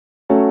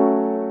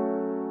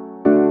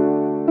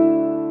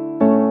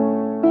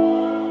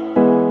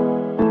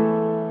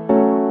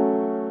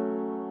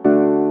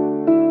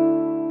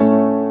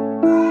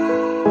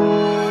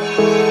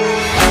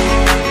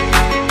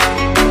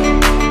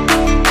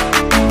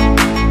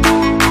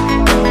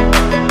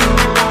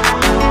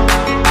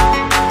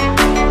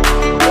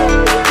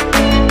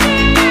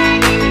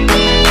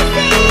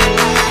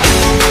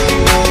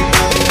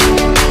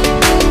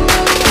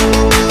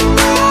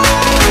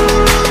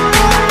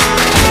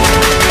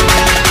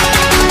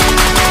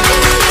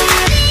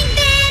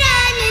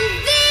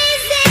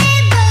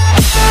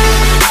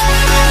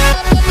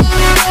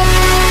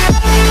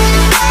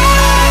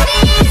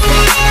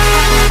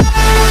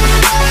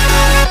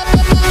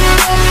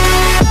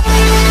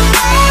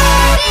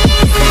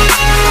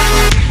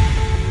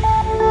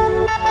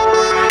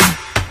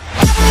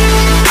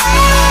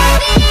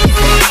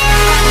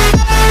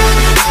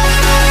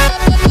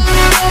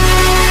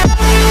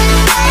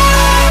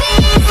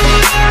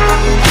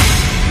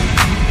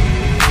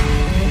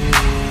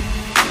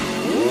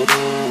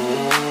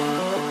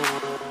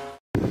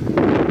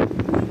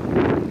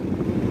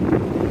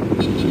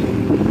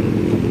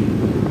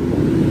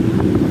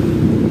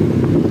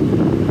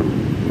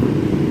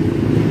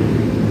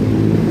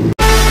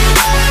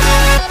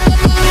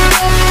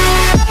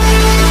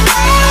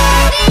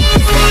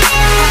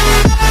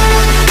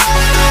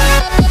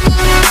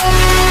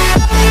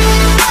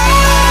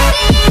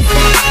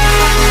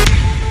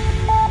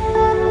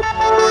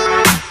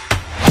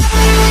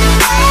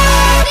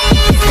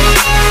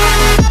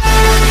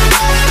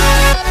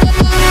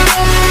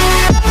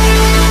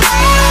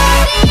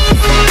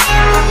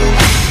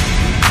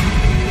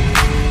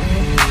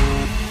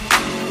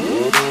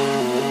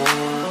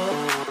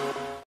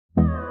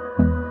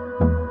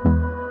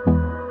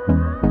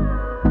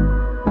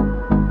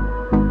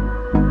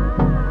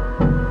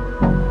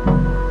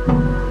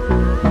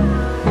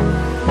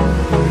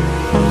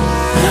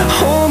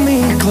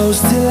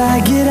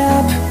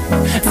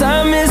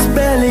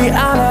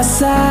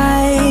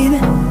side.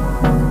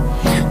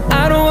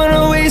 I don't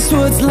wanna waste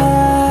what's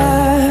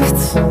left.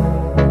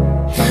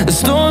 The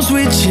storms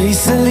we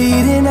chase are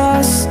leading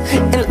us,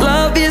 and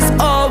love is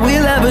all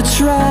we'll ever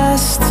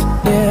trust.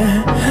 Yeah,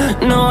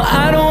 no,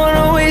 I don't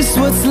wanna waste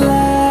what's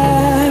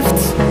left.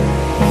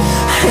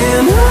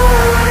 And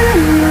on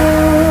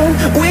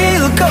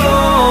we'll go,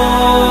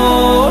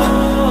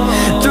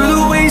 through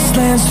the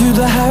wastelands, through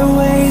the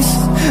highways,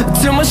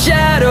 till my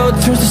shadow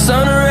turns to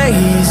sun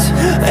rays.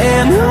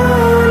 And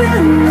on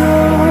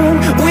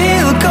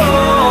we'll go,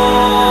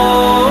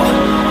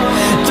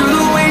 through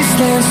the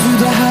wastelands, through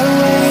the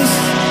highways,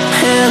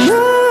 and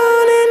on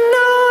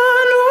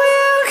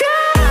we'll go.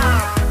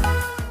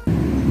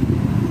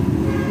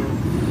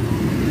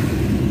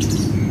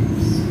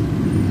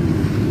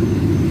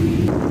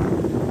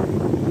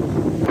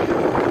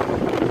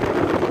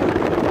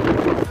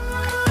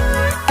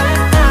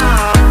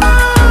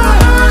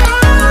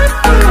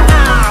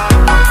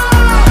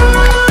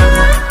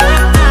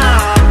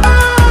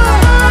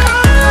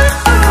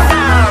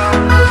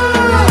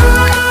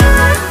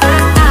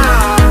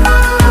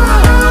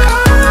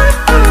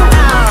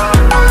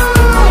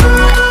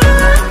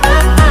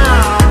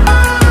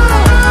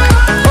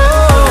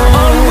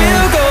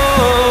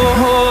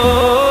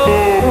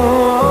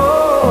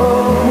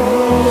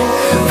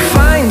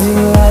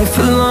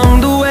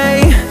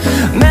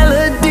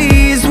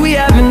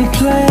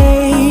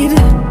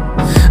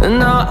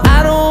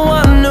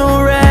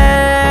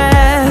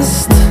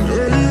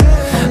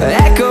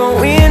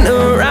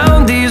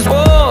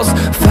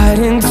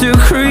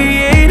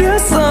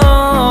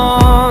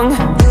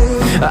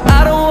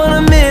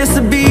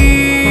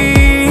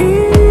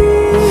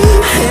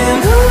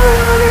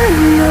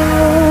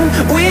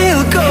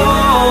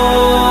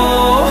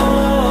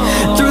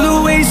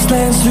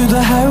 Through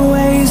the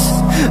highways,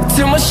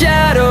 till my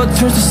shadow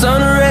turns to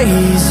sun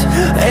rays.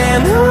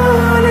 And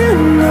on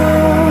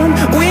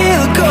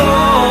we'll go,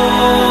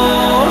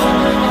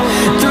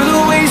 through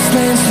the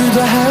wastelands, through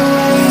the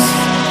highways,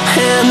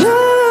 and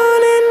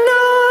on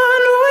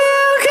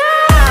we'll go.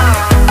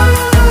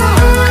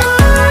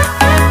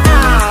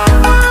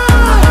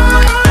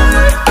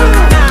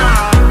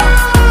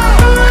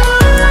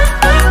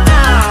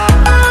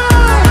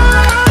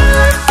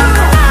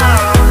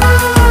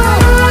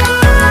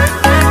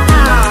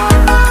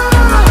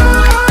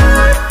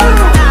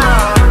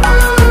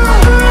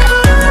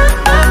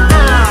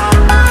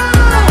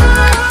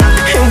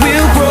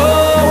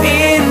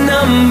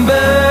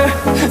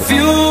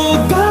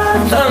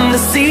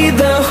 See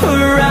the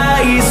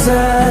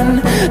horizon,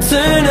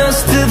 turn us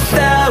to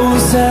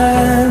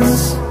thousands.